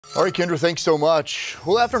All right, Kendra, thanks so much.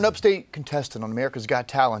 Well, after an upstate contestant on America's Got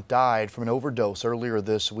Talent died from an overdose earlier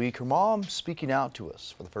this week, her mom speaking out to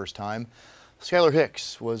us for the first time. Skiler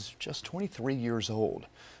Hicks was just 23 years old,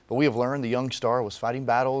 but we have learned the young star was fighting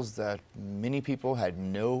battles that many people had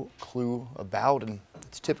no clue about, and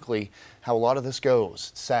it's typically how a lot of this goes.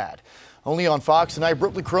 It's sad. Only on Fox tonight,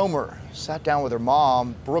 Brookley Cromer sat down with her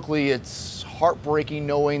mom. Brookley, it's heartbreaking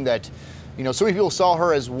knowing that so many people saw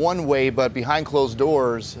her as one way, but behind closed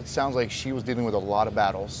doors, it sounds like she was dealing with a lot of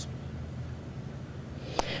battles.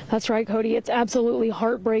 That's right, Cody. It's absolutely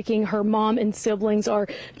heartbreaking. Her mom and siblings are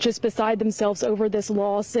just beside themselves over this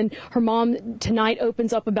loss. And her mom tonight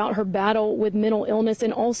opens up about her battle with mental illness.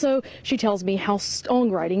 And also, she tells me how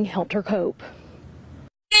songwriting helped her cope.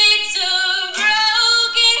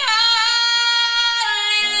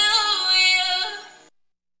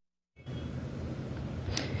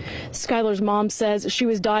 Skyler's mom says she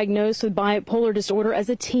was diagnosed with bipolar disorder as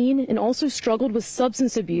a teen and also struggled with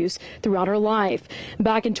substance abuse throughout her life.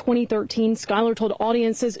 Back in 2013, Skiler told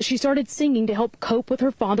audiences she started singing to help cope with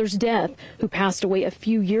her father's death, who passed away a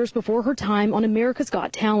few years before her time on America's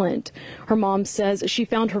Got Talent. Her mom says she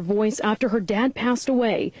found her voice after her dad passed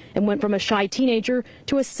away and went from a shy teenager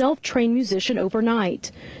to a self-trained musician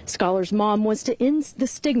overnight. Skyler's mom wants to end the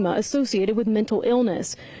stigma associated with mental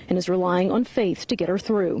illness and is relying on faith to get her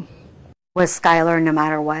through. With Skiler, no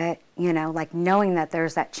matter what, like knowing that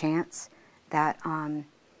there's that chance that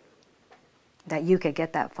that you could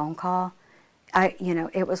get that phone call,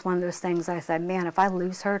 it was one of those things I said, man, if I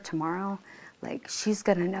lose her tomorrow, like she's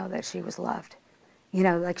gonna know that she was loved,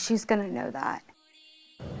 like she's gonna know that.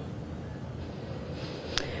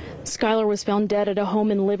 Skiler was found dead at a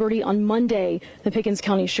home in Liberty on Monday. The Pickens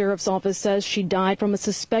County Sheriff's Office says she died from a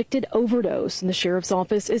suspected overdose, and the Sheriff's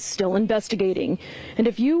Office is still investigating. And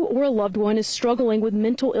if you or a loved one is struggling with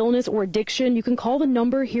mental illness or addiction, you can call the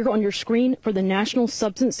number here on your screen for the National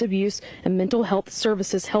Substance Abuse and Mental Health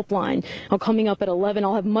Services Helpline. Now, coming up at 11,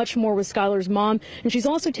 I'll have much more with Skyler's mom, and she's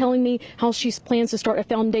also telling me how she plans to start a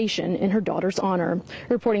foundation in her daughter's honor.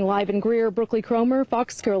 Reporting live in Greer, Brookley Cromer,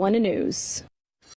 Fox Carolina News.